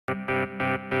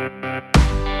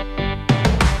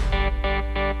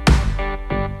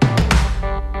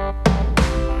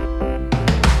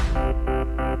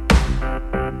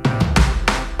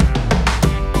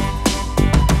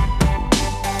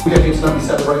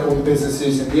celebrate all the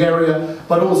businesses in the area,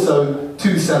 but also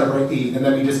to celebrate Eid. And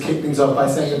let me just kick things off by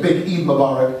saying a big Eid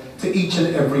Mubarak to each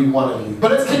and every one of you.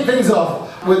 But let's kick things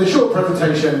off with a short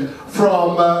presentation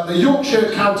from the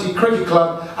Yorkshire County Cricket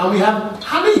Club, and we have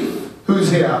Hanif,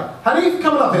 who's here. Hanif,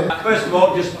 come on up here. First of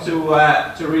all, just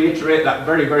to reiterate that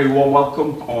very, very warm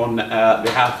welcome on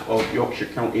behalf of Yorkshire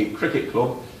County Cricket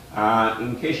Club.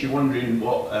 In case you're wondering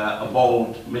what a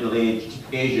bald, middle-aged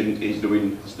Asian is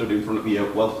doing, stood in front of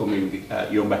you welcoming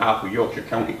you on behalf of Yorkshire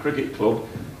County Cricket Club,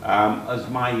 as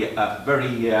my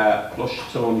very plush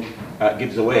tone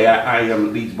gives away, I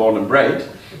am Leeds born and bred.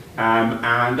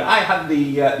 And I had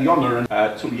the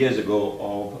honour 2 years ago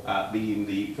of being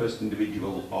the first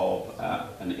individual of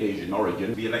an Asian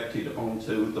origin to be elected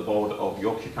onto the board of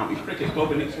Yorkshire County Cricket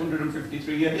Club in its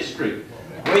 153-year history,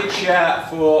 which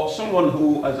for someone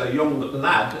who as a young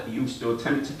lad used to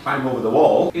attempt to climb over the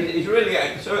wall, it is really,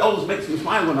 so it always makes me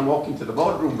smile when I walk into the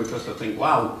boardroom, because I think,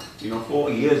 wow, you know,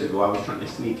 40 years ago I was trying to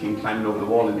sneak in climbing over the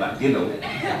wall in that ginnel,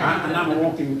 and now I'm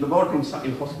walking into the boardroom sat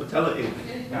in hospitality.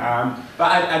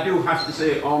 But I do have to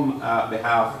say, on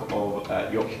behalf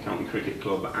of Yorkshire County Cricket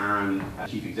Club and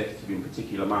Chief Executive in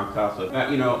particular, Mark Arthur,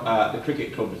 you know, the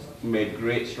Cricket Club has made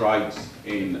great strides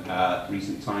in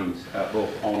recent times,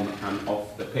 both on and off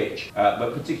the pitch,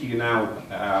 but particularly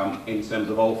now in terms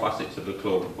of all facets of the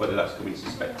club, whether that's coming to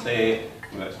spectate,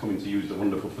 whether that's coming to use the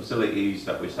wonderful facilities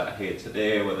that we're sat here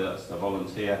today, whether that's to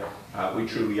volunteer. We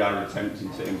truly are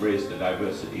attempting to embrace the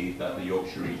diversity that the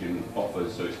Yorkshire region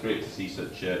offers, so it's great to see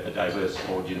such a diverse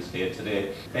audience here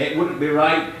today. It wouldn't be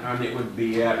right, and it would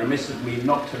be remiss of me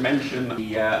not to mention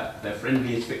the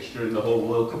friendliest fixture in the whole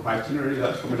World Cup itinerary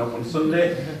that's coming up on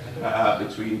Sunday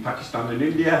between Pakistan and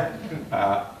India.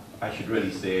 I should really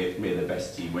say, may the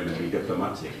best team win and be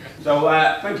diplomatic. So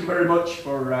thank you very much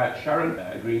for Sharon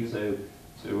agreeing to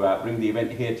bring the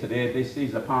event here today. This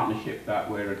is a partnership that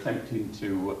we're attempting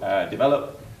to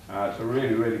develop. So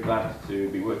really, really glad to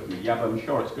be working with YABA. I'm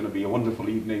sure it's going to be a wonderful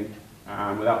evening.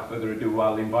 And without further ado,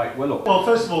 I'll invite Willow. Well,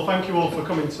 first of all, thank you all for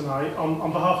coming tonight.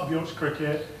 On behalf of Yorkshire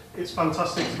Cricket, it's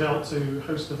fantastic to be able to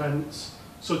host events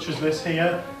such as this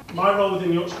here. My role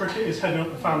within Yorkshire Cricket is heading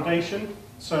up the foundation.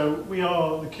 So we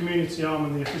are the community arm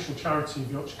and the official charity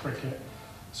of Yorkshire Cricket.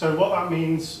 So what that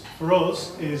means for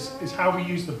us is how we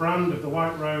use the brand of the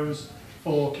White Rose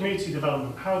for community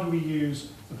development. How do we use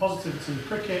the positivity of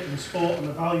cricket and sport and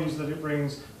the values that it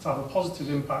brings to have a positive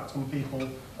impact on people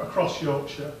across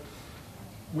Yorkshire?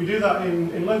 We do that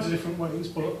in loads of different ways,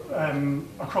 but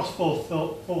across four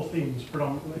themes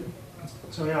predominantly.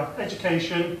 So we have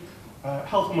education,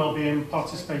 health and wellbeing,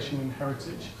 participation and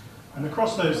heritage. And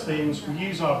across those themes, we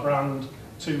use our brand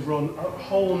to run a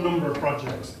whole number of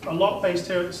projects. A lot based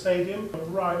here at the stadium, but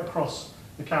right across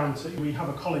the county. We have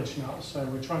a college now, so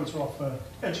we're trying to offer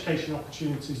education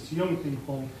opportunities to young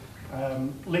people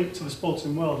linked to the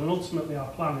sporting world. And ultimately our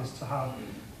plan is to have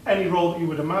any role that you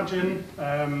would imagine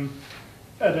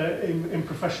in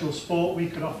professional sport. We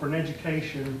could offer an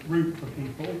education route for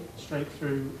people straight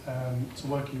through to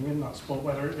working in that sport,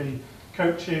 whether it be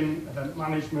coaching, event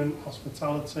management,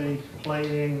 hospitality,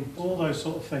 playing, all those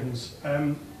sort of things.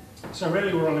 So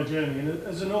really we're on a journey, and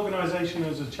as an organisation,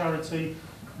 as a charity,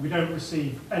 we don't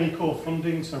receive any core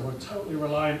funding, so we're totally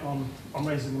reliant on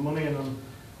raising the money, and I'm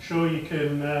sure you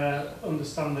can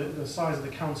understand that the size of the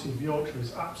county of Yorkshire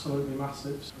is absolutely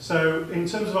massive. So in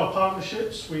terms of our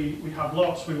partnerships, we have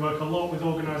lots. We work a lot with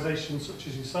organisations such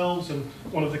as yourselves, and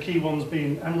one of the key ones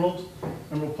being Emerald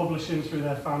Publishing through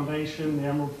their foundation. The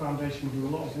Emerald Foundation, we do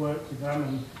a lot of work with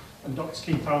them, and Dr.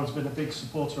 Keith Howard's been a big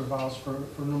supporter of ours for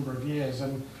a number of years,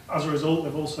 and as a result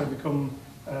they've also become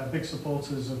big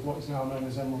supporters of what is now known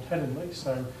as Emerald Headingley.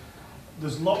 So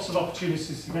there's lots of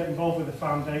opportunities to get involved with the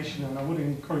foundation, and I would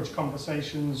encourage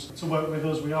conversations to work with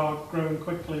us. We are growing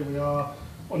quickly, we are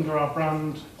under our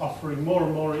brand offering more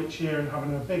and more each year and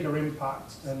having a bigger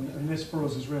impact, and this for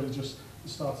us is really just the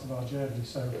start of our journey.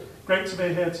 So great to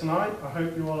be here tonight. I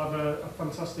hope you all have a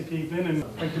fantastic evening, and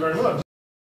thank you very much.